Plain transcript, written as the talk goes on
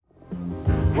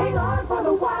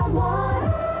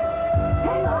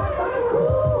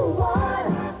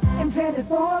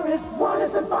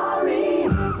Safari,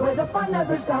 where the fun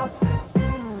never stops.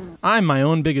 I'm my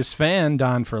own biggest fan,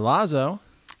 Don Ferlazzo.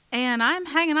 And I'm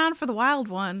hanging on for the wild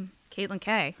one, Caitlin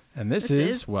Kay. And this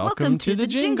is Welcome to the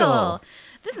Jingle.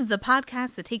 This is the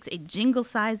podcast that takes a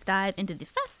jingle-sized dive into the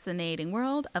fascinating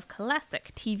world of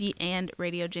classic TV and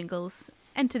radio jingles.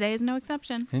 And today is no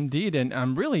exception. Indeed, and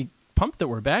I'm really pumped that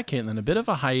we're back, Caitlin. A bit of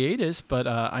a hiatus, but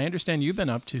I understand you've been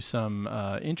up to some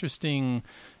interesting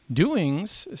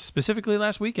doings, specifically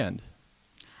last weekend.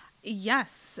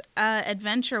 Yes,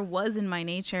 adventure was in my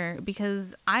nature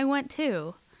because I went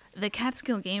to the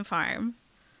Catskill Game Farm.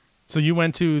 So you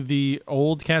went to the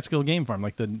old Catskill Game Farm,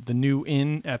 like the new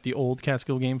inn at the old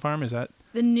Catskill Game Farm, is that?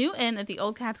 The new inn at the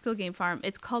old Catskill Game Farm.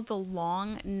 It's called the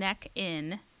Long Neck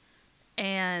Inn.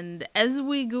 And as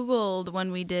we Googled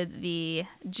when we did the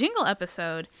Jingle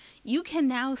episode, you can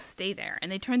now stay there.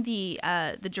 And they turned the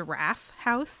giraffe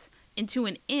house into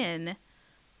an inn.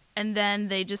 And then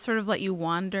they just sort of let you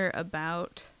wander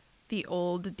about the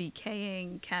old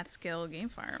decaying Catskill Game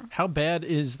Farm. How bad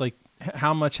is, like,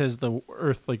 how much has the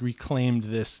earth, like, reclaimed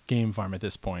this game farm at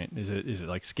this point? Is it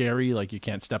like scary? Like you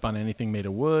can't step on anything made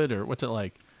of wood, or what's it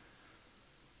like?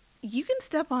 You can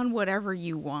step on whatever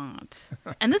you want.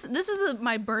 And this was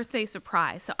my birthday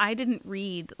surprise. So I didn't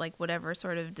read like whatever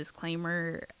sort of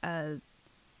disclaimer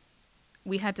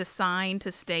we had to sign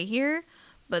to stay here.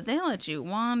 But they let you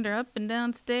wander up and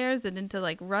down stairs and into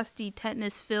like rusty,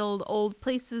 tetanus-filled old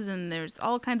places. And there's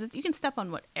all kinds of... You can step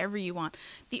on whatever you want.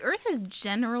 The earth has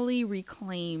generally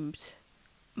reclaimed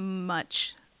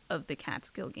much of the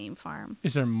Catskill Game Farm.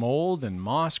 Is there mold and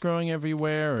moss growing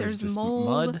everywhere? Or There's is this mold.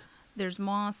 mud? There's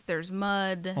moss, there's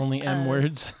mud. Only M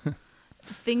words?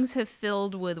 Things have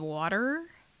filled with water.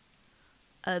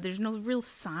 There's no real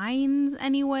signs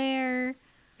anywhere.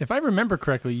 If I remember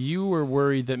correctly, you were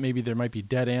worried that maybe there might be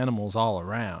dead animals all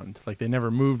around. Like they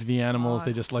never moved the animals.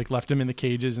 They just like left them in the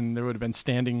cages and there would have been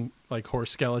standing like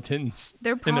horse skeletons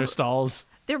in their stalls.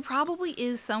 There probably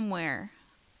is somewhere,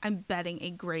 I'm betting, a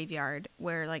graveyard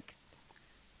where like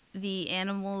the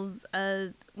animals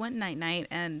went night-night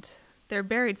and... They're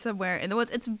buried somewhere in the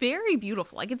woods. It's very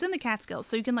beautiful. Like, it's in the Catskills.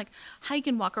 So you can, like, hike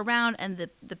and walk around, and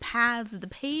the paths, the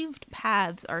paved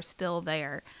paths are still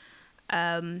there.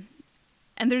 And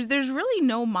there's really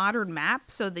no modern map,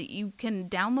 so that you can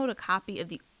download a copy of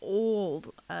the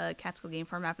old Catskill Game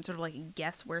Farm map and sort of, like,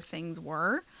 guess where things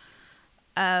were.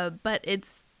 But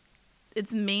it's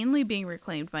mainly being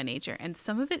reclaimed by nature, and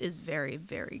some of it is very,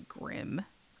 very grim.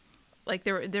 Like,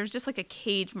 there's just, like, a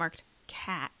cage marked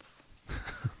cats.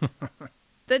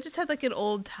 That just had like an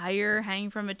old tire hanging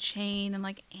from a chain and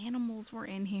like animals were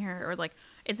in here, or like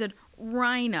it said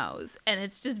rhinos and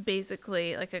it's just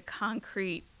basically like a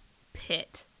concrete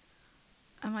pit.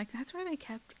 I'm like, that's where they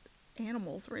kept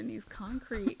animals, were in these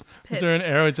concrete pits. Is there an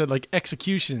arrow that said like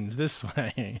executions this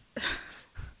way?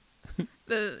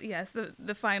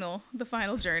 the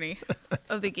final journey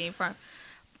of the game farm.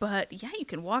 But yeah, you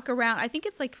can walk around. I think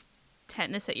it's like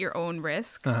tetanus at your own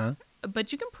risk. Uh-huh.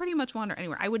 But you can pretty much wander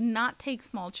anywhere. I would not take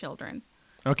small children.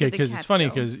 Okay, because it's funny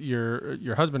because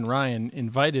your husband Ryan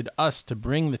invited us to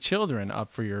bring the children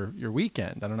up for your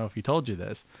weekend. I don't know if he told you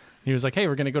this. He was like, "Hey,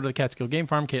 we're going to go to the Catskill Game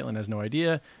Farm. Caitlin has no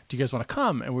idea. Do you guys want to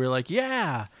come?" And we were like,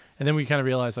 "Yeah." And then we kind of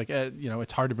realized, like,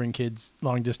 it's hard to bring kids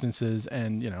long distances,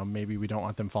 and maybe we don't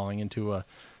want them falling into a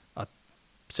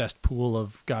cesspool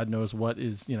of God knows what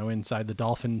is inside the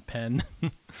dolphin pen.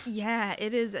 Yeah,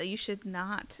 it is. You should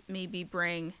not maybe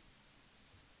bring.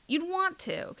 You'd want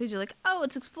to, because you're like, oh,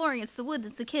 it's exploring, it's the woods,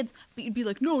 it's the kids. But you'd be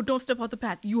like, no, don't step off the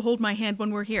path. You hold my hand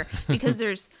when we're here. Because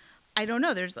there's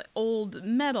like old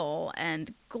metal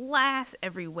and glass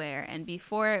everywhere. And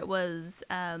before it was,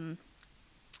 I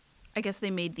guess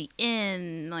they made the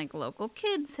inn, like local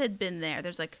kids had been there.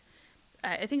 There's like,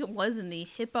 I think it was in the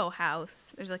Hippo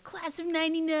house. There's like class of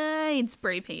 99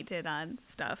 spray painted on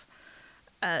stuff.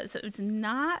 So it's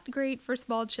not great for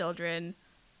small children.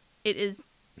 It is.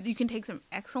 You can take some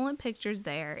excellent pictures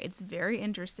there. It's very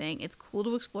interesting. It's cool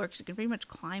to explore because you can pretty much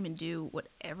climb and do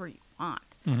whatever you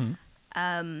want.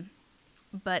 Mm-hmm.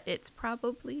 But it's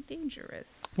probably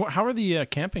dangerous. Well, how are the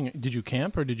camping? Did you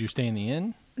camp or did you stay in the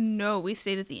inn? No, we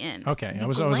stayed at the inn. Okay. I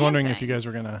was wondering if you guys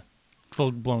were going to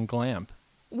full-blown glamp.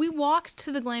 We walked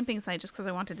to the glamping site just because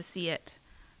I wanted to see it.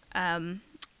 And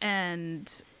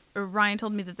Ryan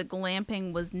told me that the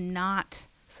glamping was not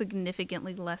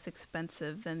significantly less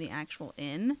expensive than the actual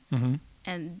inn, mm-hmm.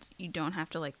 and you don't have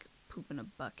to like poop in a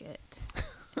bucket,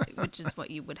 which is what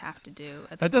you would have to do.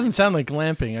 That doesn't sound like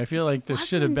glamping. I feel like this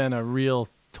should have been a real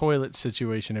toilet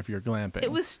situation if you're glamping.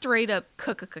 It was straight up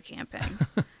camping.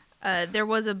 There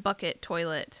was a bucket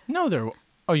toilet. No,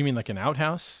 oh, you mean like an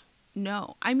outhouse?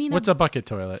 No, I mean what's a bucket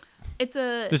toilet? It's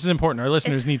a. This is important. Our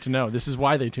listeners need to know. This is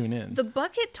why they tune in. The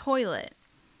bucket toilet.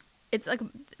 It's like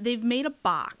they've made a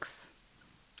box,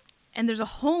 and there's a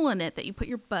hole in it that you put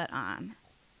your butt on,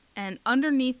 and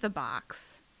underneath the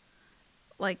box,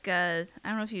 like I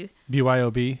don't know if you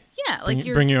BYOB. Yeah, like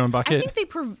bring your own bucket. I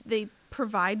think they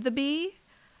provide the B,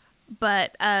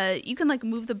 but you can like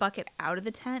move the bucket out of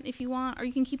the tent if you want, or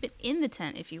you can keep it in the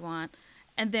tent if you want.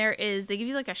 And they give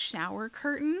you like a shower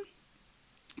curtain.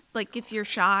 Like if you're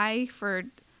shy for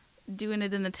doing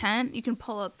it in the tent, you can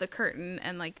pull up the curtain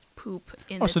and like poop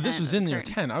in the tent. Oh, so this was in your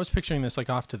tent. I was picturing this like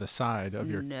off to the side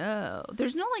of your... No.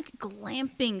 There's no like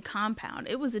glamping compound.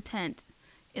 It was a tent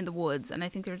in the woods, and I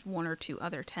think there's one or two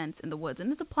other tents in the woods,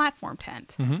 and it's a platform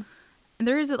tent. Mm-hmm. And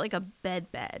there is like a bed.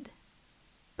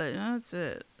 But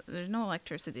there's no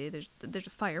electricity. There's a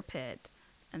fire pit,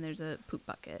 and there's a poop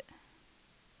bucket.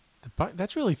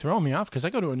 That's really throwing me off because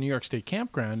I go to a New York State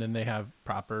campground and they have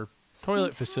proper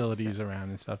toilet Fantastic. facilities around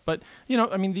and stuff. But,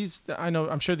 I mean,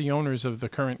 I'm sure the owners of the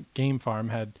current game farm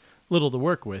had little to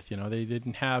work with. They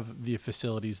didn't have the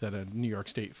facilities that a New York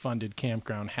State funded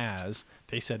campground has.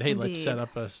 They said, hey, let's set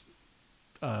up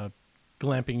a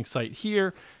glamping site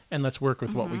here and let's work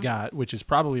with what we got, which is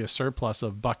probably a surplus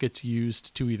of buckets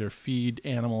used to either feed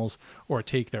animals or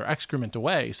take their excrement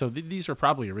away. So these are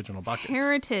probably original buckets.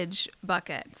 Heritage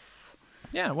buckets.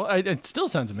 Yeah, well, it still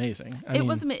sounds amazing. I mean,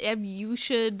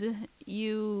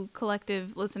 you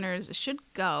collective listeners should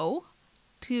go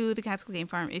to the Catskill Game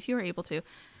Farm if you're able to.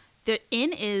 The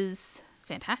inn is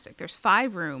fantastic. There's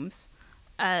 5 rooms.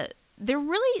 They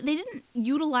didn't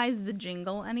utilize the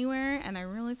jingle anywhere, and I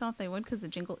really thought they would because the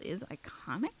jingle is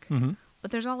iconic. Mm-hmm.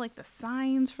 But there's all like the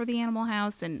signs for the Animal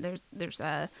House, and there's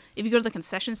if you go to the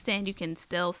concession stand, you can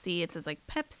still see it says like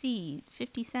Pepsi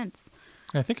 50 cents.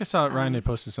 I think I saw it. Ryan, they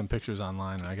posted some pictures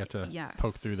online, and I got to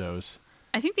poke through those.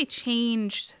 I think they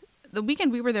changed the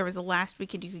weekend we were there was the last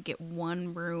weekend you could get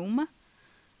 1 room,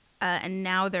 and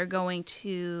now they're going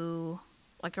to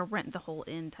like a rent the whole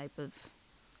inn type of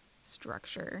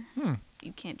structure.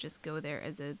 You can't just go there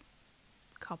as a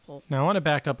couple. Now I want to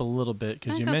back up a little bit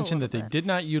because you mentioned that they did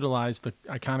not utilize the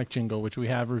iconic jingle, which we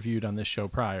have reviewed on this show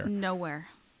prior. Nowhere.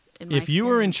 If you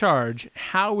were in charge,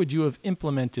 how would you have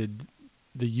implemented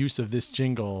the use of this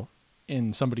jingle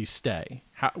in somebody's stay?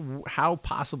 How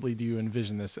possibly do you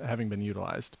envision this having been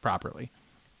utilized properly?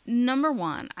 Number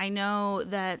one, I know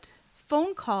that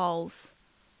phone calls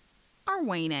are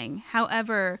waning.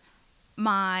 However,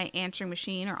 my answering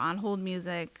machine or on-hold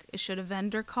music, should a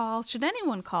vendor call, should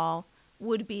anyone call,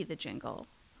 would be the jingle.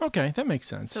 Okay, that makes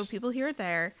sense. So people hear it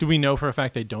there. Do we know for a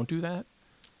fact they don't do that?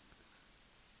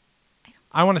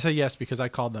 I want to say yes because I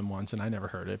called them once and I never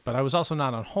heard it, but I was also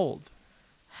not on hold.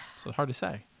 So it's hard to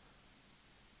say.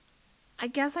 I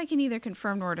guess I can neither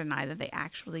confirm nor deny that they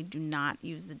actually do not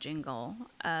use the jingle.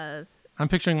 I'm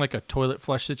picturing like a toilet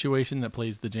flush situation that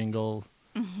plays the jingle.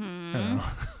 Mm-hmm. I don't know.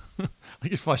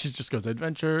 Like it flushes, just goes,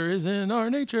 adventure is in our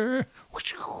nature.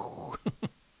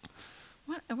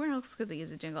 Where else could they use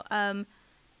a jingle?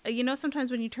 Sometimes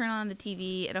when you turn on the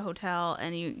TV at a hotel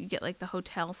and you get like the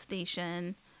hotel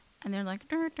station and they're like,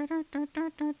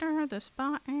 the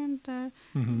spa and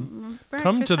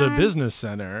come to the time. Business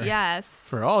Center. Yes.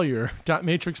 For all your dot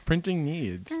matrix printing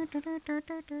needs.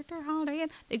 Holiday Inn.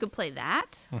 They could play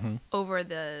that over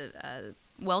the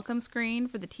welcome screen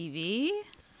for the TV.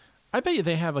 I bet you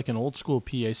they have like an old school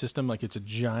PA system, like it's a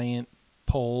giant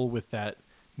pole with that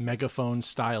megaphone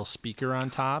style speaker on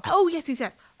top. Oh, yes.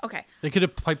 Okay. They could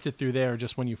have piped it through there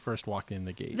just when you first walked in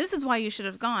the gate. This is why you should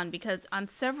have gone, because on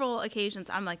several occasions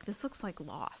I'm like, this looks like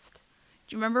Lost.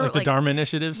 Do you remember like the Dharma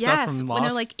Initiative stuff from Lost? When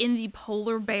they're like in the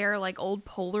polar bear, like old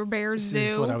polar bear zoo. This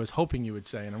is what I was hoping you would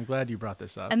say, and I'm glad you brought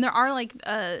this up. And there are like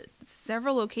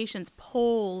several locations,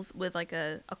 poles with like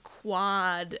a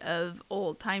quad of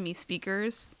old timey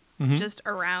speakers just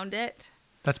around it.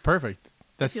 That's perfect.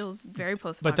 It feels very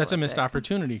post-apocalyptic. But that's a missed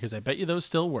opportunity because I bet you those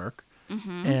still work.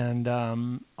 Mm-hmm. And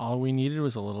all we needed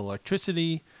was a little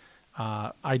electricity,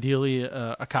 ideally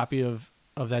a copy of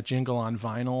that jingle on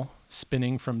vinyl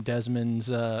spinning from Desmond's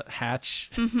Hatch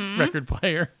record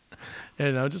player.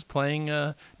 Just playing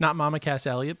not Mama Cass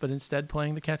Elliot, but instead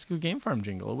playing the Catskill Game Farm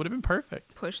jingle. It would have been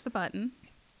perfect. Push the button.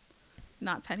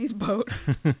 Not Penny's boat.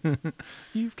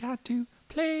 You've got to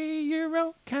play your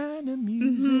own kind of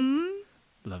music. Mm-hmm.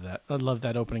 Love that. I love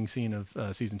that opening scene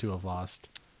of season 2 of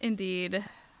Lost. Indeed.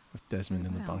 With Desmond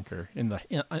in the bunker, in the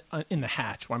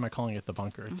hatch. Why am I calling it the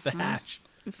bunker? It's the hatch.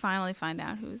 We finally find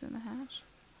out who's in the hatch.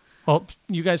 Well,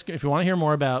 you guys, if you want to hear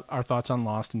more about our thoughts on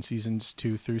Lost in seasons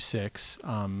 2 through 6,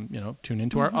 tune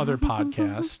into our other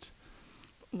podcast,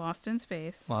 Lost in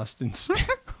Space.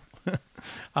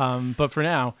 But for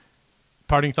now,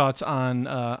 parting thoughts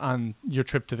on your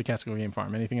trip to the Catskill Game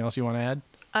Farm. Anything else you want to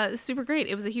add? Super great.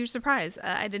 It was a huge surprise.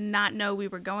 I did not know we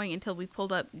were going until we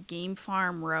pulled up Game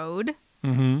Farm Road.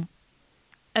 Mm-hmm.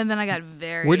 And then I got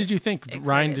very Where did you think excited.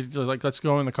 Ryan did, like, let's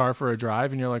go in the car for a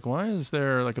drive? And you're like, why is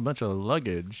there like a bunch of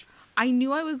luggage? I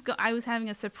knew I was having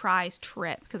a surprise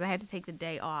trip because I had to take the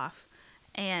day off.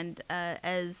 And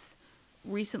as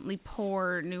recently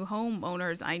poor new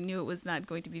homeowners, I knew it was not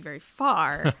going to be very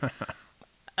far.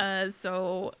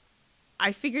 So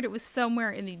I figured it was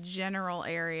somewhere in the general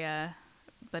area,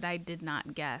 but I did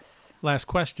not guess. Last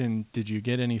question. Did you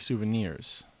get any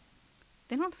souvenirs?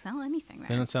 They don't sell anything there.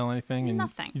 They don't sell anything? And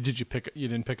Nothing. You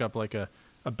didn't pick up like a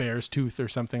bear's tooth or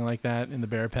something like that in the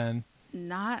bear pen?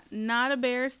 Not a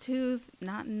bear's tooth,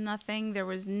 nothing. There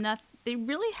was nothing. They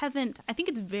really haven't. I think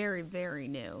it's very, very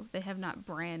new. They have not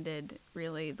branded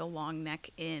really the long neck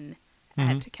inn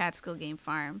at Catskill Game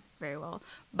Farm very well.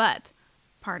 But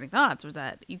parting thoughts was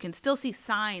that you can still see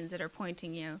signs that are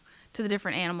pointing you to the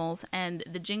different animals, and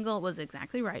the jingle was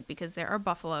exactly right because there are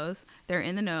buffaloes. They're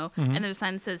in the know, and there's a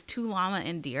sign that says to llama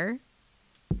and deer.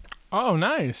 Oh,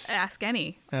 nice. Ask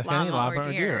any llama or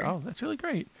deer. Oh, that's really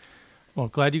great. Well,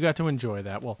 glad you got to enjoy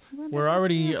that. Well, we're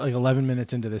already like 11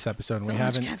 minutes into this episode, and we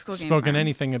haven't spoken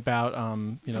anything about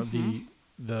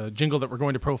the jingle that we're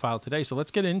going to profile today. So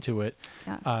let's get into it.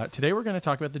 Yes. Today we're going to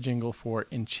talk about the jingle for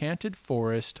Enchanted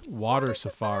Forest Water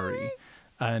Safari.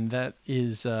 And that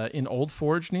is in Old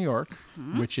Forge, New York,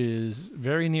 which is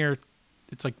very near.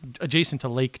 It's like adjacent to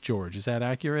Lake George. Is that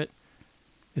accurate?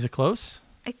 Is it close?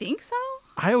 I think so.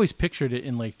 I always pictured it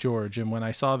in Lake George, and when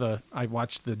I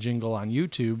watched the jingle on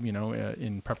YouTube,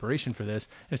 in preparation for this,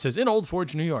 it says in Old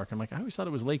Forge, New York. I'm like, I always thought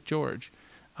it was Lake George.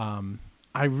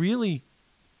 I really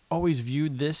always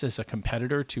viewed this as a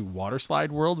competitor to Water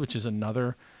Slide World, which is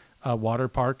another water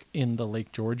park in the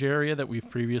Lake George area that we've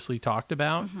previously talked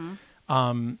about.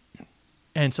 And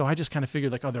so I just kind of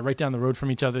figured like, oh, they're right down the road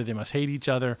from each other. They must hate each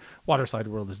other. Water Slide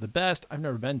World is the best. I've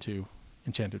never been to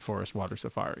Enchanted Forest Water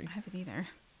Safari. I haven't either.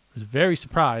 I was very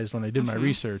surprised when I did my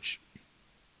research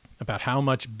about how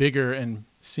much bigger and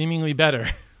seemingly better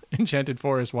Enchanted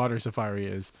Forest Water Safari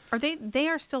is. They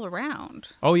are still around?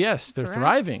 Oh, yes. They're Correct?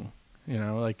 thriving.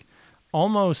 Like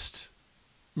almost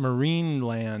marine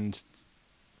land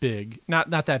big. Not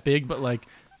that big, but like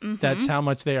that's how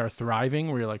much they are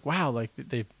thriving, where you're like, wow, like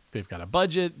they've got a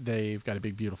budget. They've got a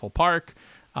big, beautiful park.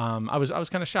 I was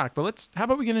kind of shocked. But how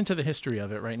about we get into the history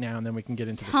of it right now, and then we can get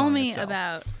into the song itself. Tell me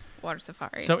about Water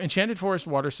Safari. So Enchanted Forest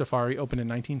Water Safari opened in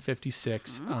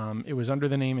 1956. It was under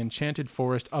the name Enchanted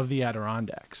Forest of the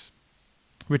Adirondacks.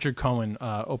 Richard Cohen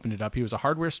opened it up. He was a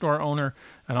hardware store owner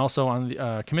and also on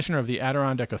the commissioner of the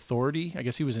Adirondack Authority. I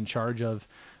guess he was in charge of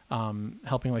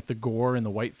helping like the Gore and the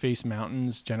Whiteface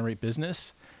Mountains generate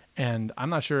business. And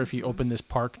I'm not sure if he opened this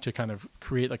park to kind of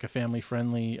create like a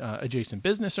family-friendly adjacent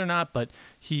business or not, but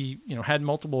he had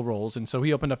multiple roles. And so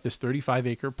he opened up this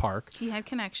 35-acre park. He had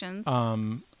connections.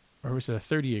 Or was it a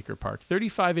 30-acre park?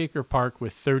 35-acre park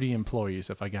with 30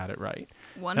 employees, if I got it right.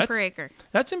 One per acre.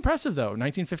 That's impressive, though.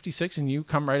 1956, and you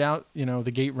come right out,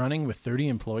 the gate running with 30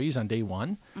 employees on day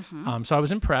one. So I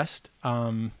was impressed.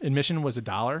 Admission was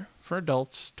 $1 for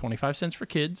adults, 25 cents for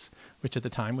kids, which at the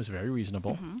time was very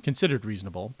reasonable, considered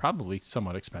reasonable, probably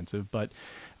somewhat expensive. But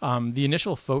the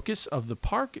initial focus of the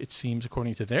park, it seems,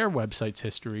 according to their website's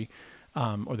history,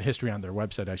 or the history on their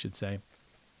website, I should say,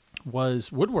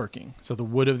 was woodworking, so the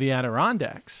wood of the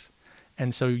Adirondacks.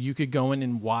 And so you could go in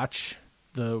and watch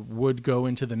the wood go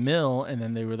into the mill, and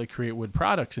then they would create wood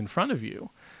products in front of you.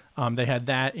 They had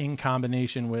that in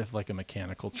combination with like a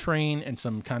mechanical train and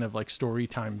some kind of like story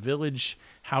time village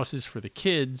houses for the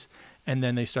kids. And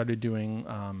then they started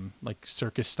doing like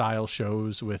circus style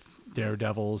shows with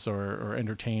daredevils or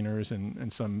entertainers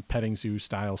and some petting zoo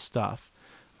style stuff.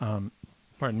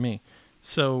 Pardon me.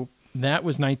 So that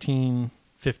was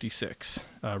 1956.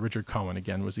 Richard Cohen,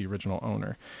 again, was the original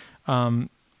owner.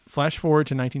 Flash forward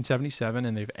to 1977,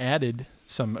 and they've added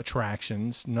some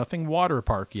attractions. Nothing water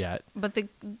park yet. But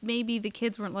maybe the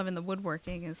kids weren't loving the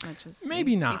woodworking as much as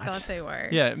maybe we not. thought they were.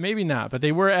 Yeah, maybe not. But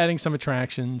they were adding some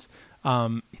attractions.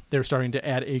 They were starting to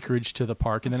add acreage to the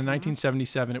park. And then in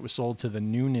 1977, it was sold to the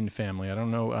Noonan family. I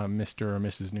don't know Mr. or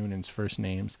Mrs. Noonan's first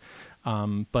names.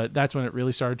 But that's when it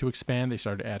really started to expand. They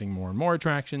started adding more and more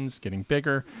attractions, getting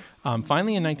bigger.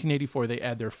 Finally, in 1984, they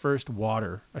add their first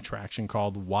water attraction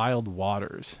called Wild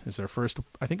Waters. It's their first,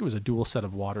 I think it was a dual set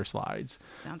of water slides.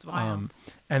 Sounds wild.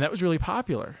 And that was really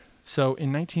popular. So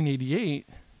in 1988,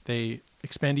 they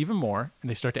expand even more, and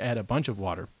they start to add a bunch of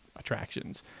water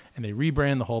attractions. And they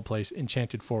rebrand the whole place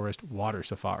Enchanted Forest Water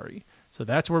Safari. So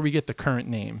that's where we get the current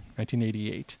name,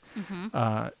 1988.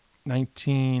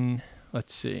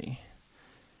 let's see,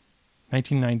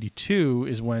 1992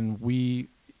 is when we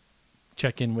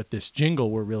check in with this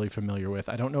jingle we're really familiar with.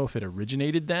 I don't know if it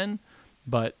originated then,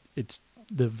 but it's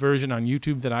the version on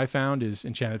YouTube that I found is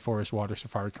Enchanted Forest Water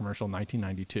Safari commercial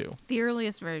 1992. The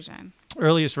earliest version.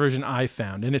 Earliest version I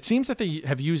found, and it seems that they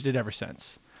have used it ever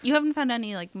since. You haven't found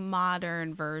any like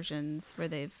modern versions where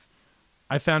they've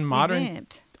I found modern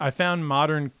revamped. I found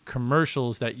modern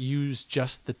commercials that use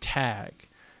just the tag.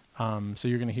 So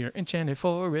you're going to hear Enchanted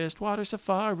Forest Water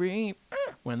Safari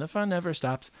when the fun never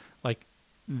stops. Like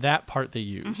that part they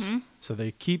use. Mm-hmm. So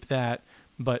they keep that,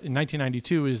 but in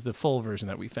 1992 is the full version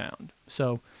that we found.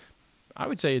 So I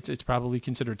would say it's probably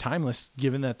considered timeless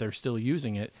given that they're still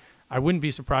using it. I wouldn't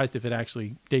be surprised if it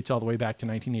actually dates all the way back to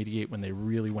 1988 when they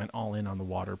really went all in on the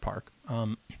water park.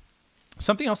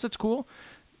 Something else that's cool,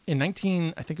 in I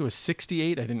think it was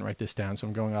 68, I didn't write this down, so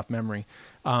I'm going off memory,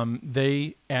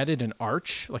 they added an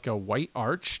arch, like a white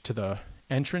arch, to the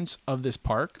entrance of this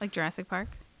park. Like Jurassic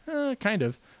Park? Kind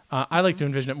of. I like to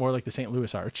envision it more like the St.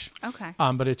 Louis Arch. Okay.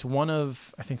 But it's one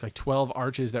of, I think, like 12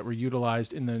 arches that were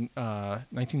utilized in the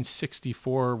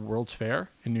 1964 World's Fair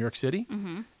in New York City.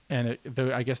 Mm-hmm. And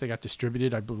I guess they got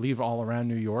distributed, I believe, all around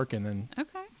New York, and then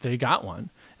Okay. they got one,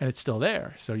 and it's still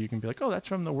there. So you can be like, oh, that's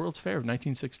from the World's Fair of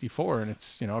 1964, and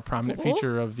it's a prominent Cool.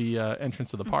 feature of the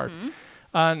entrance of the park. Mm-hmm.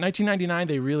 1999,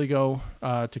 they really go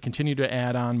to continue to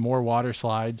add on more water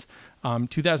slides.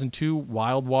 2002,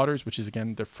 Wild Waters, which is,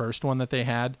 again, the first one that they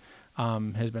had,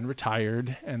 has been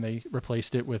retired, and they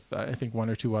replaced it with, I think, one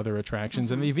or two other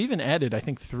attractions. And they've even added, I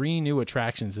think, 3 new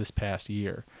attractions this past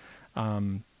year.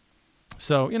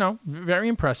 So, very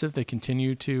impressive. They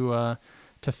continue to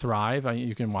thrive.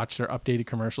 You can watch their updated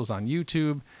commercials on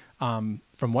YouTube.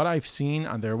 From what I've seen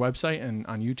on their website and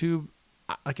on YouTube,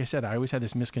 like I said, I always had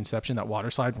this misconception that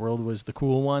Waterslide World was the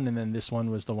cool one, and then this one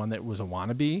was the one that was a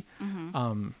wannabe.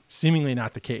 Mm-hmm. Seemingly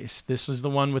not the case. This was the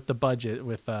one with the budget,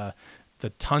 with the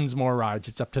tons more rides.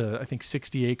 It's up to, I think,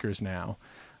 60 acres now.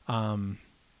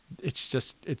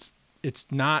 It's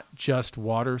not just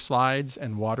water slides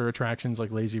and water attractions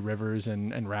like lazy rivers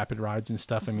and rapid rides and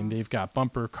stuff. I mean, they've got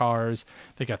bumper cars.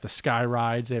 They got the sky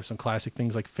rides. They have some classic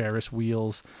things like Ferris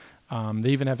wheels. They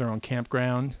even have their own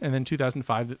campground. And then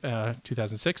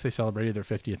 2006, they celebrated their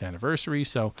 50th anniversary.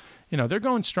 So, they're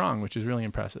going strong, which is really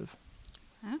impressive.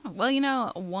 Oh,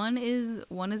 well, one is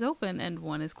open and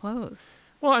one is closed.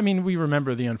 Well, I mean, we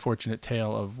remember the unfortunate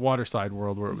tale of Waterslide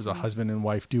World, where it was a husband and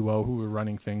wife duo who were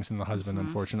running things, and the husband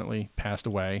unfortunately passed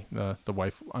away. The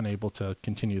wife unable to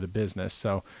continue the business.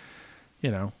 So,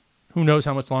 who knows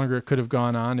how much longer it could have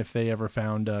gone on if they ever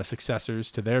found successors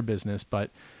to their business.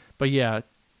 But yeah,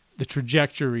 the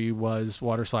trajectory was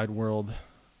Waterslide World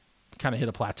kind of hit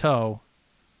a plateau.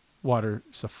 Water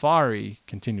Safari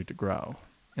continued to grow.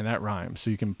 And that rhymes,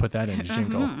 so you can put that in a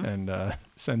jingle and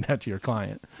send that to your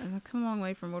client. I've come a long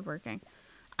way from woodworking.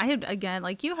 I had, again,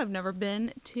 like you, have never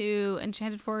been to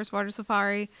Enchanted Forest Water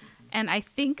Safari, and I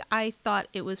think I thought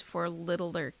it was for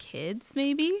littler kids,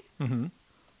 maybe? Mm-hmm.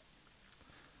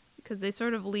 Because they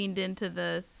sort of leaned into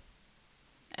the,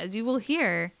 as you will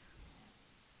hear,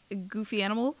 goofy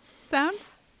animal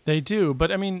sounds. They do,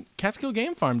 but I mean, Catskill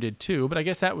Game Farm did too, but I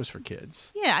guess that was for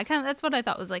kids. Yeah, that's what I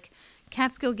thought was like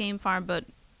Catskill Game Farm, but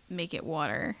make it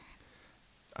water.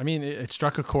 I mean, it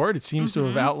struck a chord. It seems to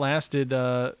have outlasted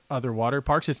other water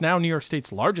parks. It's now New York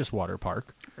State's largest water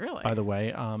park. Really? By the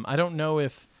way, I don't know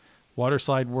if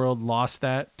Waterslide World lost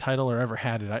that title or ever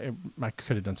had it. I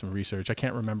could have done some research. I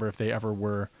can't remember if they ever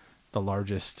were the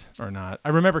largest or not. I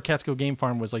remember Catskill Game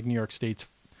Farm was like New York State's,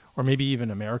 or maybe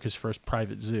even America's first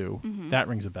private zoo. That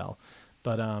rings a bell.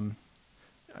 But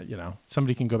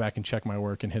somebody can go back and check my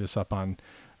work and hit us up on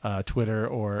Twitter,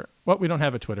 or we don't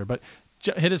have a Twitter, but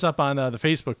hit us up on the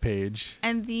Facebook page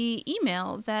and the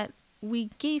email that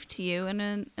we gave to you in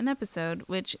an episode,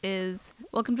 which is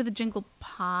welcome to the jingle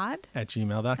pod at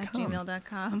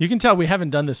gmail.com. You can tell we haven't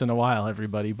done this in a while,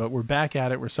 everybody, but we're back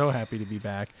at it. We're so happy to be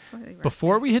back.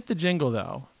 Before we hit the jingle,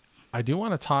 though, I do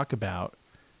want to talk about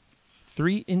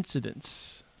 3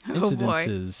 incidences. This is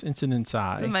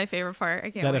my favorite part.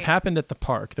 I can't that wait. have happened at the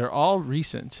park. They're all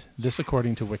recent. This,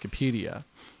 according to Wikipedia,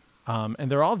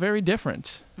 and they're all very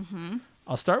different.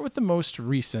 I'll start with the most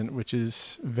recent, which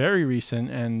is very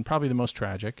recent and probably the most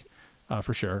tragic,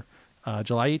 for sure.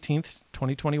 July 18th,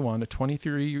 2021, a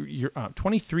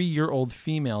 23-year-old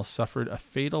female suffered a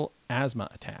fatal asthma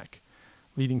attack,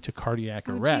 leading to cardiac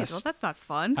arrest. Geez, well, that's not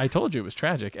fun. I told you it was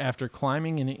tragic. After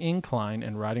climbing an incline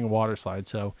and riding a water slide,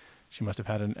 so she must have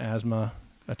had an asthma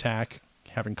attack,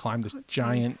 having climbed this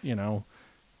giant,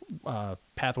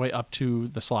 pathway up to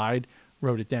the slide,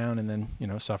 rode it down, and then,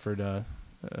 suffered a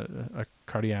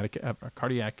cardiac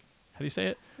do you say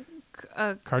it?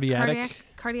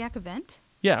 Cardiac event.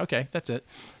 Yeah, okay, that's it.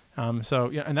 So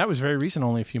yeah, and that was very recent,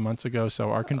 only a few months ago.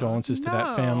 So our condolences to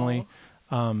that family.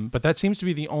 But that seems to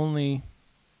be the only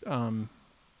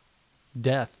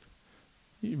death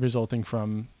resulting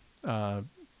from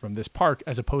this park,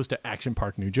 as opposed to Action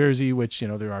Park, New Jersey, which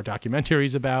there are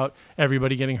documentaries about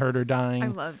everybody getting hurt or dying. I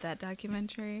love that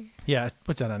documentary. Yeah,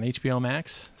 what's that on HBO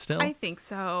Max still? I think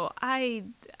so. I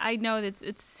know that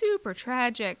it's super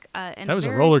tragic. And that was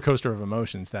a roller coaster of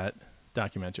emotions, that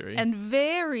documentary, and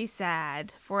very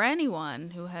sad for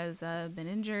anyone who has been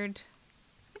injured.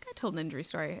 I think I told an injury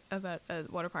story about a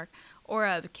water park,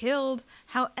 or killed.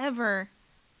 However,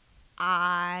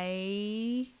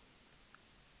 I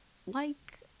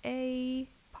like a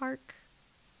park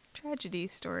tragedy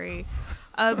story,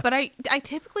 but I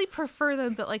typically prefer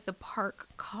them that like the park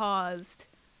caused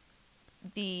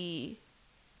the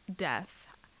death.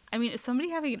 I mean, is somebody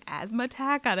having an asthma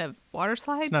attack on a water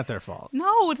slide? It's not their fault.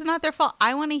 No, it's not their fault.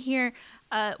 I want to hear,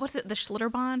 what's it, the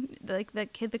Schlitterbahn? Like the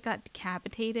kid that got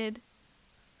decapitated?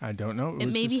 I don't know. It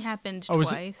maybe happened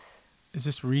twice. Is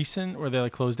this recent, where they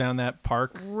like closed down that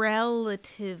park?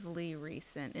 Relatively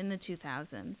recent, in the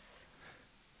 2000s.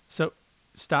 So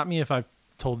stop me if I've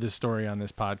told this story on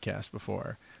this podcast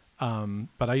before,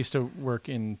 but I used to work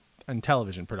in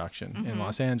television production in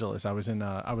Los Angeles. I was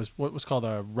what was called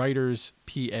a writer's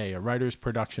PA, a writer's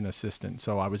production assistant.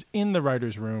 So I was in the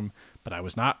writer's room, but I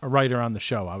was not a writer on the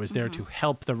show. I was there to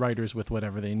help the writers with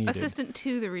whatever they needed. Assistant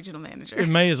to the regional manager. It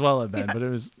may as well have been, but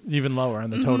it was even lower on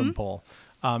the totem pole.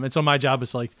 And so my job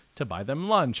was like to buy them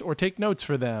lunch or take notes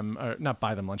for them, or not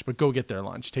buy them lunch, but go get their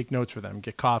lunch, take notes for them,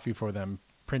 get coffee for them,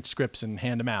 print scripts and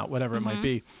hand them out, whatever it might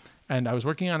be. And I was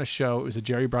working on a show. It was a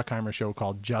Jerry Bruckheimer show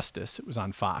called Justice. It was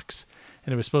on Fox.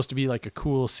 And it was supposed to be like a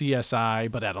cool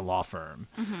CSI, but at a law firm.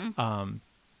 And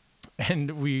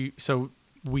by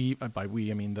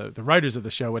we, I mean the writers of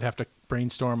the show would have to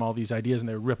brainstorm all these ideas, and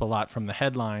they would rip a lot from the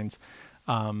headlines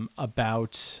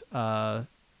about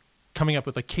coming up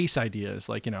with like case ideas,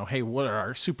 like, hey, what are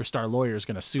our superstar lawyers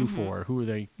going to sue for? Who are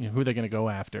they going to go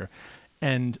after?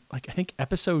 And like, I think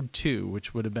episode 2,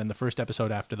 which would have been the first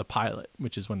episode after the pilot,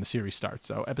 which is when the series starts.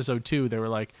 So episode 2, they were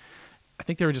like, I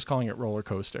think they were just calling it Roller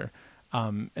Coaster.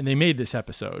 And they made this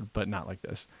episode, but not like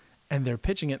this. And they're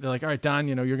pitching it. They're like, all right, Don,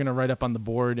 you're going to write up on the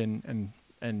board and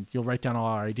you'll write down all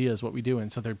our ideas, what we do.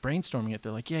 And so they're brainstorming it.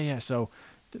 They're like, yeah. So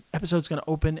the episode's going to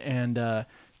open, and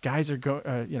guys are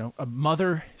a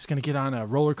mother is going to get on a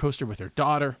roller coaster with her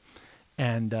daughter,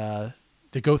 and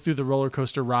they go through the roller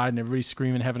coaster ride, and everybody's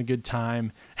screaming, having a good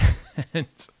time. And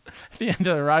at the end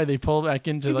of the ride, they pull back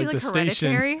into like the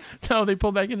station. No, they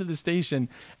pull back into the station,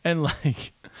 and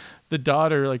like the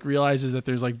daughter like realizes that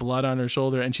there's like blood on her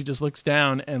shoulder, and she just looks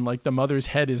down, and like the mother's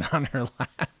head is on her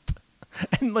lap.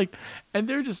 And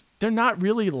they're not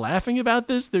really laughing about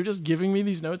this. They're just giving me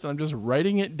these notes, and I'm just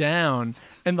writing it down.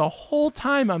 And the whole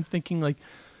time I'm thinking like,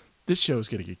 this show's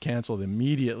going to get canceled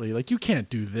immediately. Like, you can't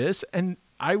do this. And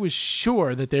I was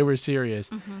sure that they were serious.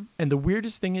 And the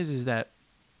weirdest thing is that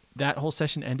whole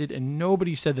session ended, and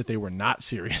nobody said that they were not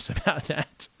serious about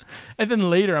that. And then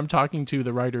later I'm talking to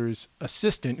the writer's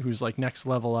assistant, who's like next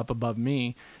level up above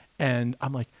me. And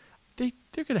I'm like,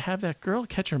 they're going to have that girl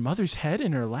catch her mother's head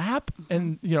in her lap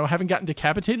and, haven't gotten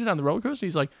decapitated on the roller coaster.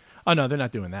 He's like, oh no, they're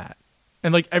not doing that.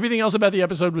 And like everything else about the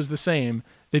episode was the same.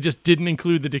 They just didn't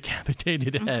include the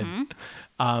decapitated head.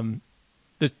 The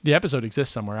episode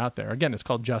exists somewhere out there. Again, it's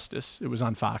called Justice. It was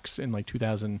on Fox in like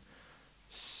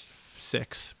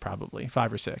 2006, probably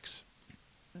 5 or 6.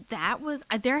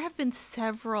 There have been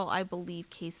several, I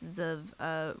believe, cases of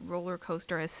roller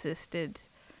coaster assisted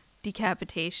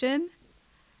decapitation.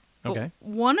 Okay. But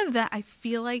one of that, I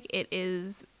feel like it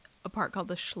is a park called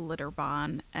the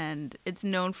Schlitterbahn, and it's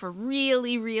known for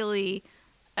really, really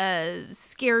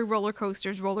scary roller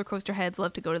coasters. Roller coaster heads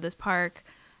love to go to this park,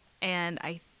 and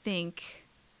I think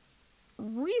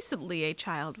recently a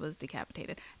child was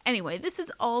decapitated. Anyway, this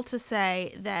is all to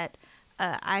say that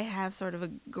I have sort of a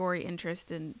gory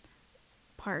interest in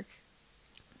park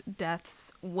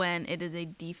deaths when it is a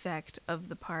defect of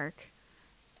the park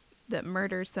that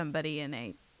murders somebody in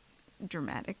a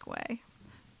dramatic way.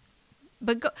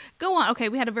 But go on. Okay,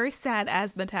 we had a very sad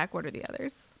asthma attack. What are the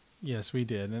others? Yes, we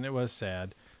did, and it was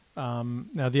sad.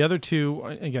 Now, the other two,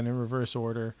 again, in reverse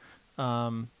order.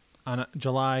 On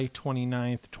July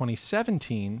 29th,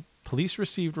 2017, police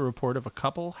received a report of a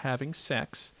couple having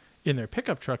sex in their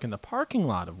pickup truck in the parking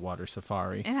lot of Water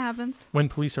Safari. It happens. When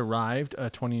police arrived, a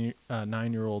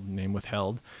 29-year-old, name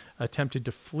withheld, attempted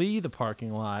to flee the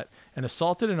parking lot and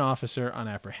assaulted an officer on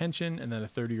apprehension, and then a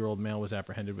 30-year-old male was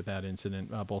apprehended with that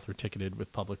incident. Both were ticketed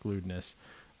with public lewdness.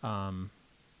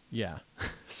 Yeah.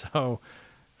 So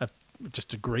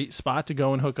just a great spot to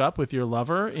go and hook up with your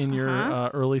lover in your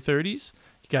early 30s.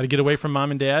 You got to get away from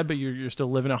mom and dad, but you're still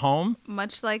living at home.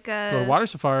 Much like Go to water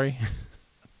safari.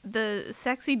 the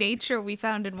sexy nature we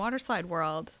found in Waterslide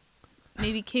World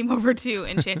maybe came over to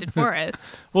Enchanted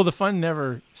Forest. Well, the fun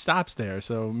never stops there,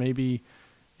 so maybe,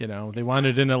 they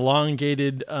wanted an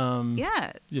elongated,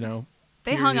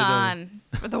 They hung on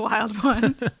for the wild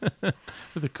one.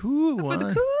 For the cool one. For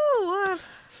the cool one.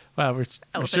 Wow, we're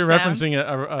sure sound. referencing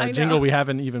a jingle we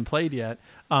haven't even played yet.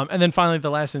 And then finally, the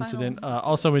last incident,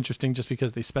 also interesting just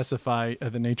because they specify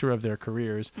the nature of their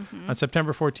careers. On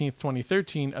September 14th,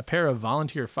 2013, a pair of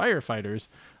volunteer firefighters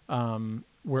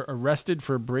were arrested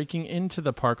for breaking into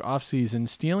the park off-season,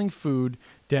 stealing food,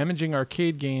 damaging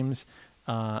arcade games,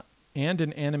 and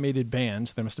an animated band.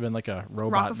 So there must have been like a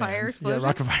robot Rock-a-fire explosion? Yeah,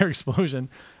 rock-a-fire explosion,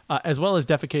 as well as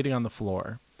defecating on the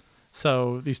floor.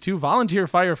 So these two volunteer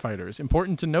firefighters,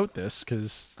 important to note this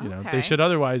because they should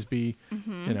otherwise be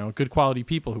good quality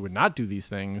people who would not do these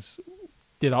things,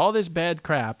 did all this bad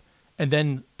crap and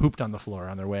then pooped on the floor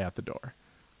on their way out the door.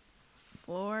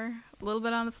 Floor, a little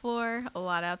bit on the floor, a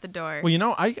lot out the door.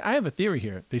 Well, I have a theory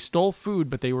here. They stole food,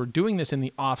 but they were doing this in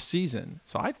the off season.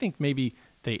 So I think maybe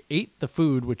they ate the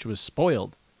food, which was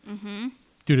spoiled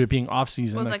due to it being off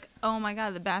season. It was like, oh my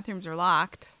God, the bathrooms are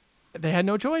locked. They had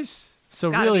no choice. So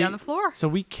Gotta really, be on the floor. So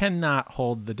we cannot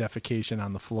hold the defecation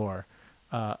on the floor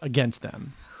against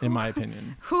them, in my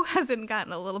opinion. Who hasn't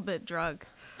gotten a little bit drunk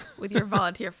with your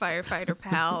volunteer firefighter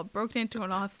pal, broke into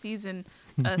an off-season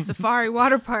safari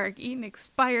water park, eaten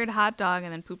expired hot dog,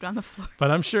 and then pooped on the floor? But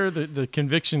I'm sure the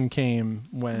conviction came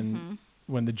when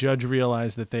the judge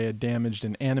realized that they had damaged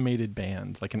an animated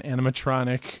band, like an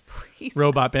animatronic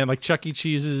robot band, like Chuck E.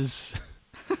 Cheese's...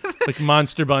 like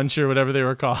Monster Bunch or whatever they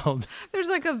were called. There's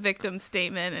like a victim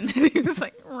statement, and he was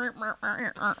like...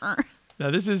 Now,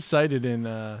 this is cited in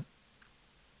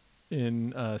SNY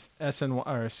or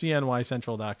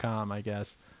CNYCentral.com, I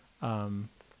guess.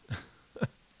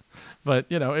 But,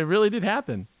 it really did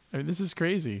happen. I mean, this is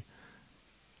crazy.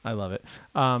 I love it.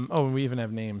 And we even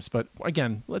have names. But,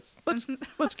 again, let's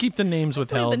keep the names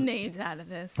withheld. Leave the names out of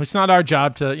this. It's not our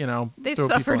job to, They've throw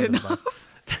suffered people under the enough. bus.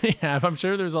 They have. I'm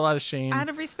sure there's a lot of shame. Out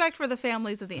of respect for the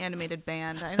families of the animated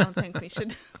band, I don't think we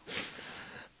should.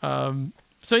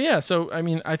 So I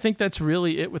mean, I think that's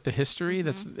really it with the history.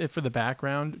 That's it for the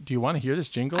background. Do you want to hear this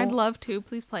jingle? I'd love to.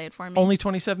 Please play it for me. Only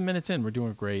 27 minutes in. We're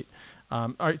doing great.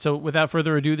 All right. So without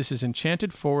further ado, this is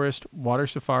Enchanted Forest Water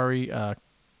Safari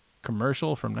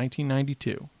commercial from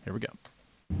 1992. Here we go.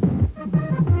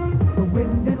 The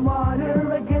wind and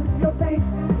water against your face.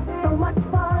 So much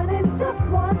fun in just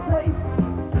one place.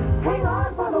 Hang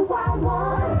on for the wild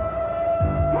one.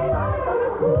 Hang on for the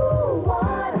cool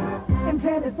one.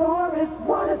 Enchanted Forest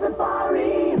Water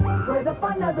Safari, where the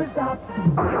fun never stops.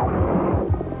 Hang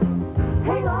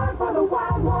on for the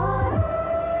wild one.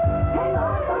 Hang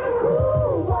on for the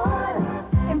cool one.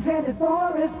 Enchanted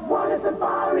Forest Water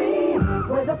Safari,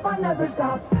 where the fun never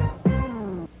stops.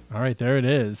 All right, there it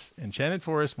is. Enchanted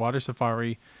Forest Water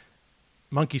Safari,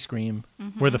 Monkey Scream,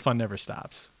 where the fun never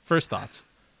stops. First thoughts.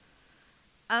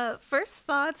 First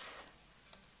thoughts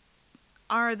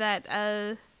are that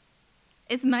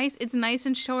it's nice. It's nice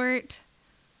and short.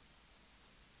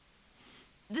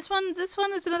 This one is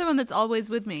another one that's always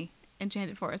with me.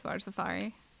 Enchanted Forest Water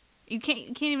Safari. You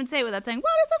can't even say it without saying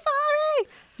Water Safari.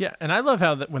 Yeah, and I love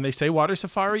how that when they say Water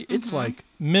Safari, it's like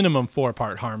minimum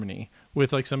 4-part harmony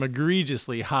with like some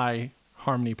egregiously high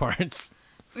harmony parts.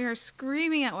 We are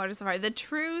screaming at Water Safari. The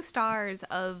true stars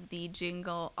of the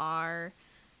jingle are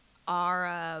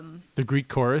the Greek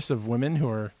chorus of women who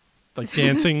are like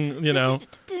dancing, while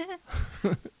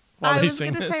I they was sing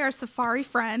going to this. say our safari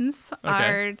friends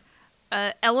Okay.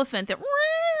 are elephant,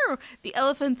 the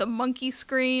elephant, the monkey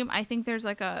scream. I think there's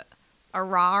like a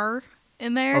rar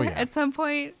in there at some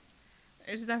point.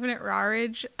 There's definite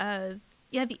rarage.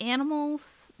 The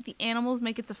animals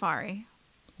make it safari.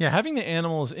 Yeah, having the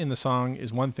animals in the song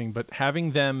is one thing, but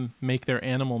having them make their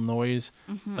animal noise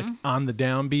like on the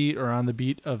downbeat or on the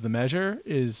beat of the measure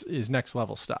is next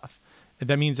level stuff. And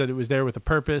that means that it was there with a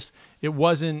purpose. It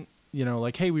wasn't,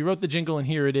 like, hey, we wrote the jingle and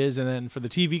here it is. And then for the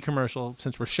TV commercial,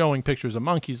 since we're showing pictures of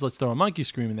monkeys, let's throw a monkey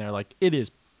scream in there. Like, it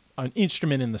is an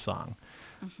instrument in the song.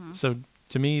 So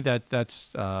to me,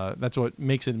 that's what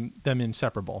makes them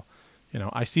inseparable.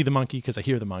 I see the monkey because I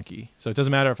hear the monkey. So it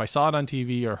doesn't matter if I saw it on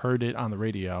TV or heard it on the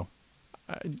radio.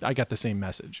 I got the same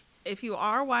message. If you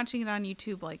are watching it on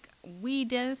YouTube like we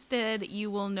just did, you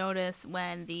will notice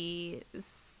when the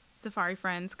Safari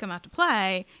friends come out to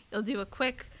play, you'll do a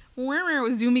quick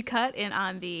zoomy cut in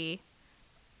on the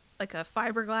like a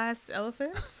fiberglass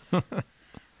elephant.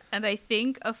 And I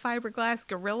think a fiberglass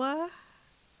gorilla.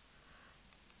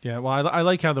 Yeah, well, I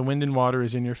like how the wind and water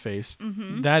is in your face.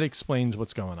 Mm-hmm. That explains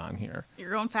what's going on here.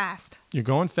 You're going fast. You're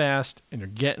going fast, and you're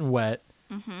getting wet.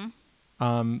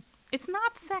 Mm-hmm. It's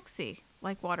not sexy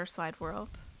like Water Slide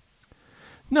World.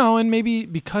 No, and maybe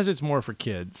because it's more for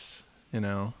kids, you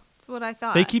know. That's what I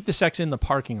thought. They keep the sex in the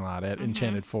parking lot at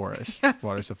Enchanted Forest Yes.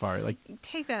 Water Safari. Like,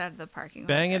 Take that out of the parking lot.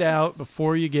 bang it guys. out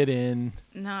before you get in.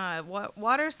 No,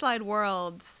 Water Slide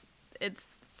World,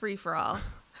 it's free for all.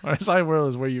 Water Slide World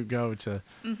is where you go to.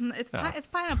 Mm-hmm. It's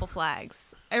pineapple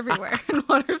flags everywhere in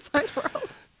Water Slide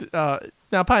World.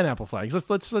 Now, pineapple flags.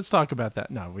 Let's talk about that.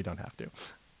 No, we don't have to.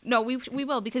 No, we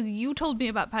will, because you told me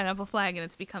about pineapple flag, and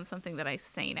it's become something that I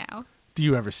say now. Do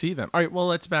you ever see them? All right, well,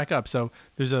 let's back up. So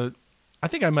there's I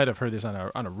think I might have heard this on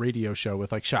a radio show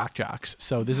with like shock jocks.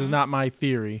 So this is not my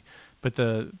theory, but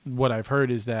what I've heard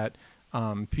is that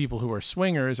people who are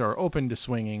swingers or open to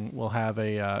swinging will have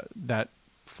that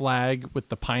flag with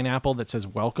the pineapple that says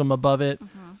welcome above it,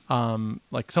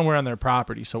 like somewhere on their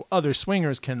property. So other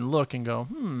swingers can look and go,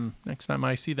 next time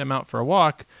I see them out for a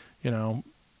walk, you know,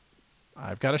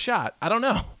 I've got a shot. I don't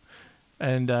know.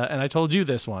 And I told you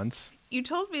this once. You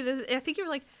told me this. I think you were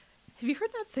like, have you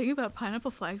heard that thing about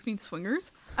pineapple flags being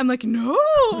swingers? I'm like,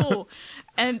 no.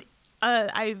 And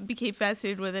I became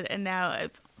fascinated with it. And now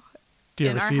Do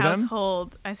you in ever our see them?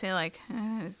 household, I say like,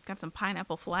 it's got some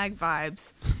pineapple flag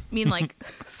vibes. I mean, like,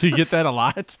 Do you get that a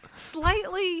lot?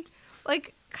 slightly,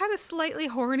 like, kind of slightly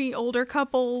horny older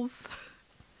couples.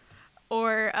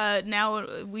 Or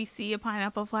now we see a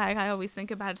pineapple flag, I always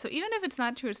think about it. So even if it's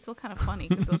not true, it's still kind of funny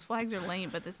because those flags are lame,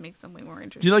 but this makes them way more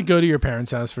interesting. Do you like go to your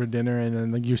parents' house for dinner and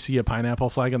then like you see a pineapple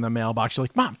flag in the mailbox? You're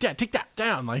like, Mom, Dad, take that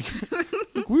down. Like,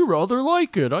 we rather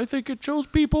like it. I think it shows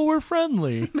people we're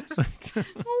friendly.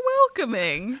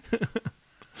 Welcoming.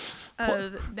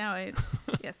 Now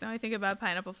I think about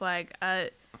pineapple flag.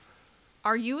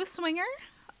 Are you a swinger?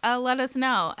 Let us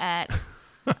know at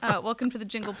welcome to the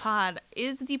Jingle Pod.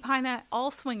 Is the all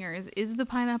swingers, is the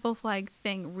pineapple flag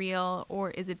thing real,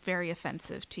 or is it very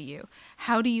offensive to you?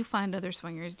 How do you find other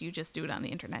swingers? Do you just do it on the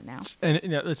internet now? And you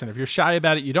know, listen, if you're shy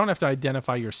about it, you don't have to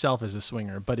identify yourself as a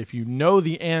swinger. But if you know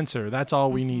the answer, that's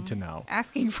all we need to know.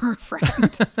 Asking for a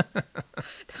friend.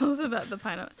 Tell us about the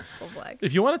pineapple flag.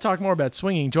 If you want to talk more about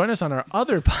swinging, join us on our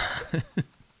other pod.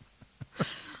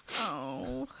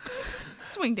 Oh,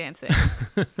 swing dancing.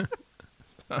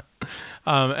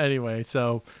 Anyway,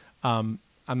 so I'm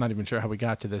not even sure how we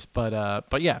got to this,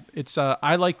 but yeah, it's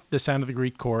I like the sound of the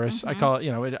Greek chorus. I call it,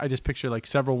 you know, I just picture like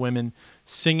several women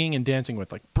singing and dancing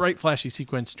with like bright, flashy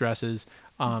sequence dresses,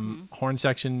 horn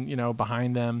section, you know,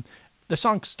 behind them. The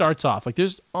song starts off like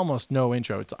there's almost no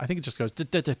intro. I think it just goes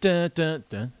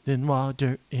in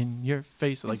water in your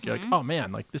face. Like you're like, oh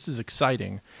man, like this is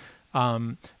exciting.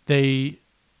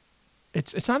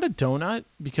 It's not a donut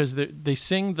because they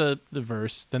sing the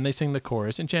verse, then they sing the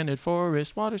chorus. Enchanted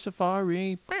Forest Water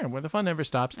Safari, bam, where the fun never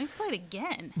stops. I play it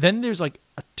again. Then there's like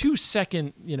a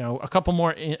 2-second, you know, a couple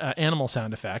more animal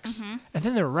sound effects, and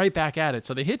then they're right back at it.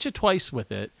 So they hit you twice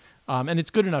with it, and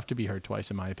it's good enough to be heard twice,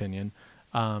 in my opinion.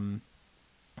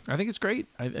 I think it's great.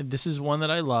 This is one that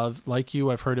I love. Like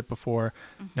you, I've heard it before.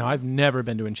 Now, I've never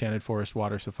been to Enchanted Forest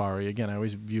Water Safari. Again, I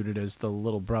always viewed it as the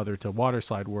little brother to Water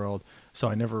Slide World, so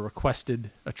I never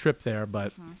requested a trip there,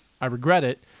 but I regret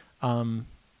it. When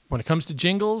it comes to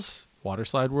jingles, Water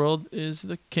Slide World is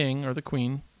the king or the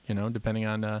queen, you know, depending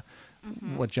on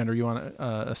what gender you want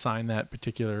to assign that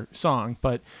particular song.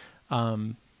 But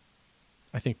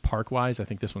I think park-wise, I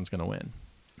think this one's going to win.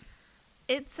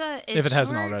 It's if it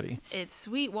hasn't short, already. It's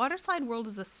sweet. Water Slide World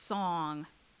is a song.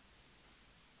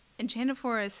 Enchanted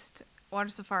Forest Water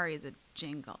Safari is a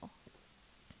jingle.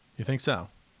 You think so?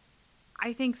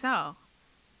 I think so.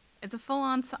 It's a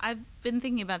full-on. I've been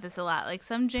thinking about this a lot. Like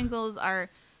some jingles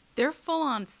they're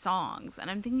full-on songs,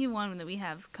 and I'm thinking of one that we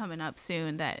have coming up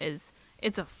soon it's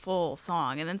a full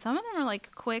song, and then some of them are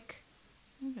like quick,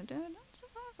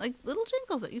 like little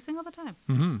jingles that you sing all the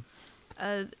time.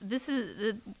 This is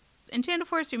the Enchanted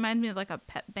Forest reminds me of like a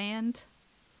pep band.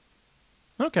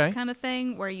 Okay. Kind of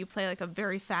thing where you play like a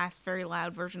very fast, very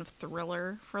loud version of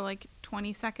Thriller for like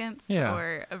 20 seconds. Yeah.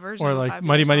 Or a version Or of a like popular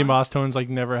Mighty Mighty song. Boss Tones, like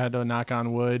never had to knock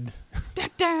on wood.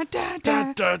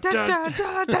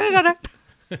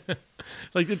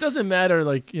 Like it doesn't matter.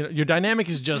 Like, you know, your dynamic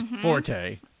is just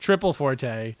forte, triple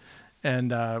forte,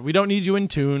 and we don't need you in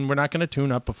tune. We're not going to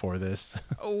tune up before this.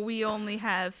 We only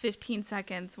have 15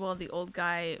 seconds while the old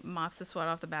guy mops the sweat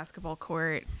off the basketball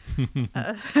court, and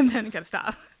then you gotta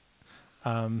stop.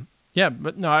 Yeah,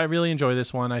 but no, I really enjoy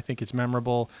this one. I think it's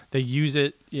memorable. They've used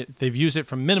it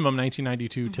from minimum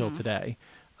 1992 till today.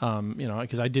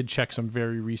 because I did check some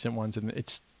very recent ones, and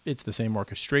it's the same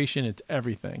orchestration, it's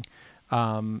everything.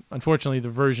 Unfortunately,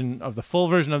 the full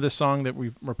version of this song that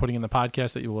we're putting in the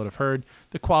podcast that you would have heard,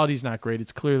 the quality's not great.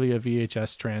 It's clearly a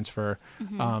VHS transfer.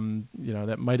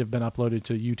 That might have been uploaded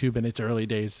to YouTube in its early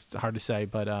days. It's hard to say,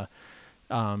 but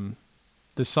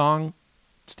the song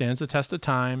stands the test of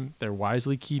time. They're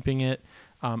wisely keeping it.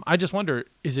 I just wonder,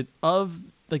 is it of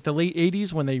like the late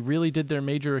 80s when they really did their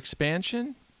major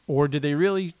expansion, or did they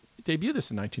really debut this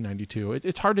in 1992?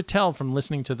 It's hard to tell from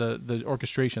listening to the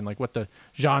orchestration, like what the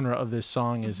genre of this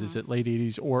song is. Is it late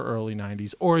 80s or early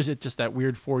 90s, or is it just that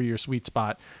weird 4-year sweet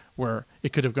spot where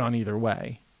it could have gone either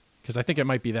way? Because I think it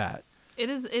might be that. It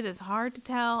is hard to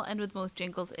tell, and with most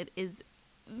jingles, it is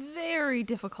very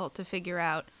difficult to figure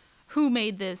out who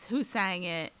made this, who sang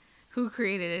it, who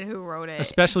created it, who wrote it.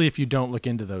 Especially if you don't look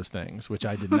into those things, which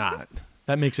I did not.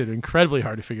 That makes it incredibly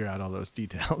hard to figure out all those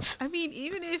details. I mean,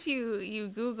 even if you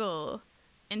Google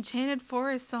Enchanted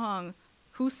Forest song,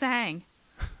 who sang?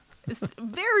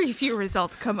 Very few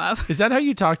results come up. Is that how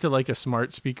you talk to like a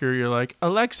smart speaker? You're like,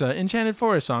 Alexa, Enchanted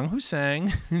Forest song, who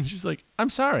sang? And she's like, I'm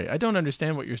sorry, I don't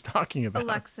understand what you're talking about.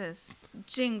 Alexis,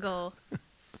 jingle,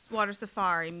 water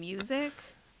safari, music,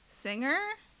 singer,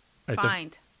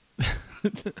 find.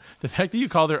 The fact that you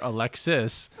called her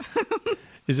Alexis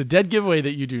is a dead giveaway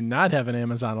that you do not have an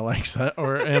Amazon Alexa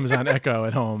or Amazon Echo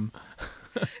at home.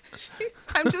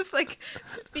 I'm just like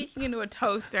speaking into a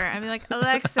toaster. I'm like,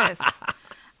 Alexis,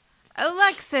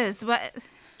 what?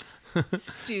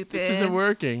 Stupid. This isn't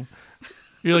working.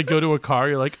 You like go to a car,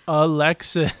 you're like,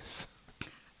 Alexis.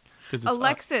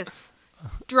 Alexis,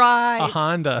 drive. A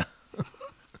Honda.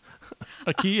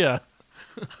 A Kia.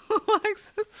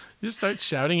 Alexis. You just start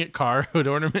shouting at car hood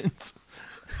ornaments.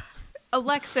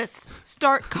 Alexis,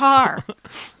 start car.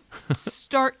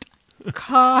 Start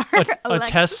car. A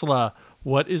Tesla.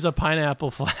 What is a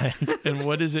pineapple flag and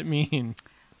what does it mean?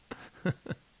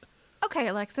 Okay,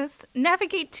 Alexis,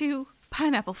 navigate to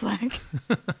pineapple flag.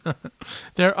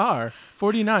 There are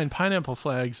 49 pineapple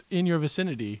flags in your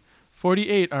vicinity.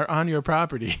 48 are on your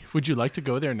property. Would you like to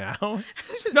go there now?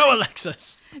 No,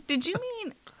 Alexis. Did you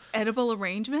mean edible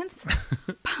arrangements?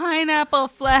 Pineapple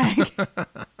flag.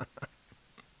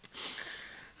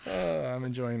 Oh, I'm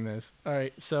enjoying this. All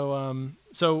right,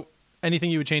 so anything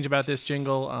you would change about this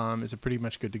jingle? Is it pretty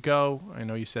much good to go? I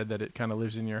know you said that it kind of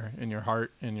lives in your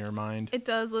heart, in your mind. It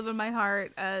does live in my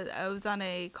heart. I was on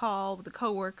a call with a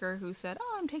coworker who said,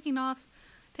 "Oh, I'm taking off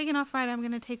Friday. I'm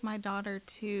going to take my daughter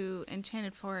to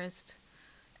Enchanted Forest,"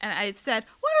 and I said,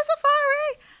 "Water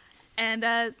Safari,"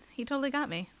 and he totally got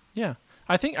me. Yeah,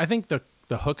 I think the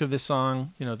hook of this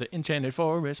song, the Enchanted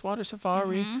Forest Water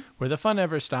Safari, where the fun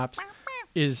never stops.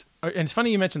 And it's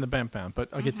funny you mentioned the bam bam, but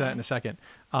I'll get to that in a second.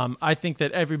 I think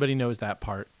that everybody knows that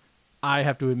part. I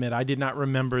have to admit, I did not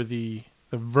remember the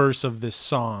verse of this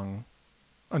song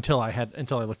until I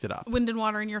looked it up. Wind and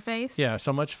water in your face. Yeah,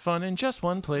 so much fun in just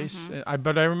one place.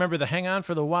 But I remember the hang on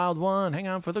for the wild one, hang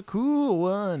on for the cool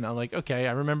one. I'm like, okay,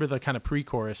 I remember the kind of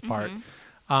pre-chorus part.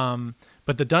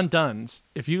 But the dun duns,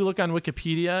 if you look on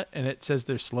Wikipedia and it says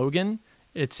their slogan,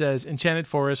 it says Enchanted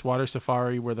Forest Water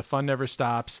Safari, where the fun never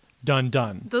stops. Dun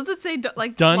dun. Does it say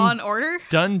like dun, Law and Order?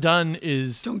 Dun dun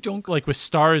is junk, junk. Like with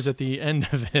stars at the end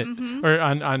of it, or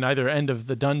on either end of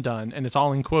the dun dun, and it's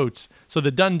all in quotes. So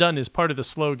the dun dun is part of the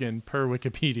slogan per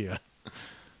Wikipedia.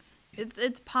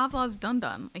 It's Pavlov's dun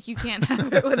dun. Like you can't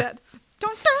have it without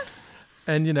dun dun.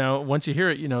 And once you hear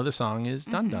it, the song is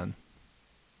dun dun.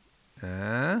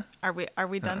 Are we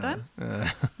done?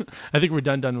 I think we're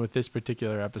done with this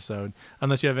particular episode,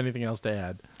 unless you have anything else to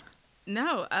add.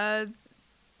 No.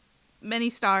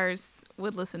 Many stars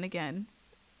would listen again.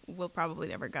 We'll probably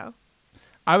never go.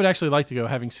 I would actually like to go,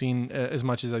 having seen as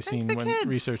much as I've seen when kids.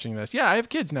 researching this. Yeah, I have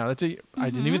kids now. I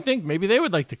didn't even think maybe they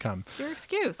would like to come. It's your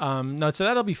excuse. No, so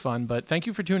that'll be fun. But thank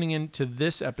you for tuning in to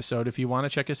this episode. If you want to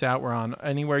check us out, we're on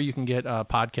anywhere you can get a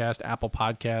podcast: Apple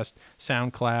Podcast,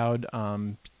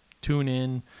 SoundCloud,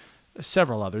 TuneIn,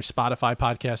 several others, Spotify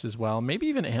podcasts as well, maybe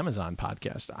even Amazon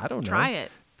podcast. I don't know. Try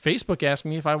it. Facebook asked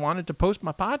me if I wanted to post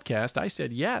my podcast. I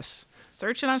said yes.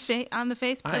 Search it on the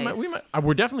face place.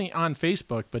 We're definitely on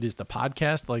Facebook, but is the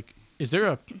podcast is there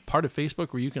a part of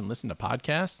Facebook where you can listen to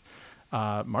podcasts?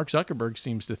 Mark Zuckerberg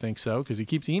seems to think so because he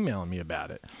keeps emailing me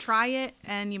about it. Try it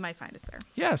and you might find us there.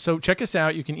 Yeah, so check us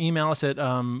out. You can email us at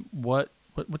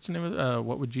what's the name of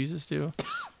what would Jesus do?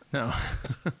 No.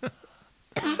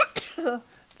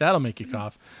 That'll make you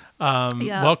cough.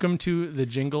 Yeah. Welcome to the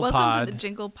Jingle Pod. Welcome to the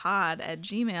Jingle Pod at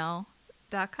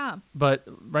gmail.com. But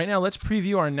right now, let's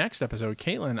preview our next episode.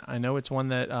 Caitlin, I know it's one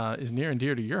that is near and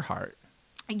dear to your heart.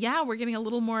 Yeah, we're getting a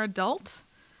little more adult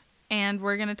And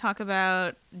we're going to talk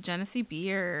about Genesee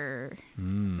beer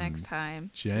next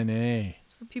time. Jenny.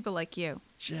 It's for people like you.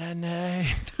 Jenny.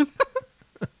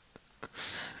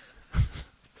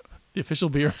 The official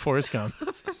beer of Forrest Gump.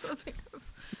 Official beer of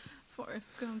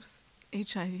Forrest Gump's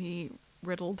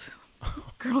HIV-riddled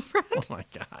girlfriend. Oh, my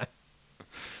God.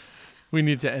 We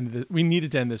needed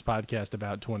to end this podcast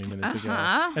about 20 minutes ago.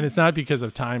 And it's not because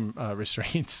of time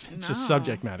restraints. It's just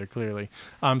subject matter, clearly.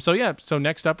 So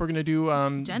next up we're going to do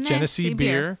Genesee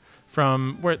beer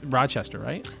from Rochester,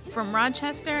 right? From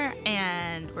Rochester,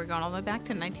 and we're going all the way back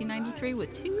to 1993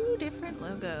 with 2 different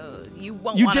logos. You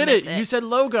won't want to miss it. You said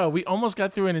logo. We almost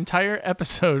got through an entire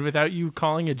episode without you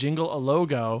calling a jingle a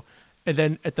logo. And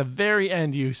then at the very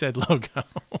end, you said logo.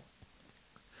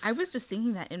 I was just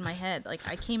thinking that in my head. Like,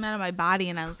 I came out of my body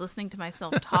and I was listening to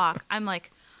myself talk. I'm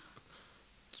like,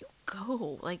 you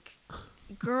go. Like,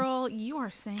 girl, you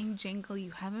are saying jingle. You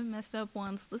haven't messed up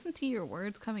once. Listen to your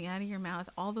words coming out of your mouth.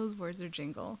 All those words are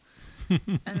jingle.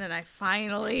 And then I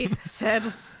finally said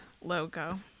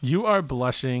logo. You are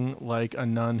blushing like a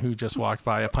nun who just walked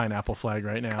by a pineapple flag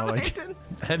right now. Like,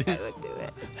 that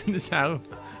is how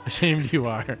ashamed you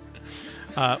are.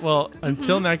 Well,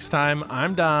 until next time,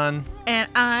 I'm Don. And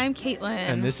I'm Caitlin.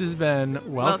 And this has been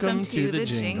Welcome to the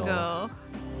Jingle.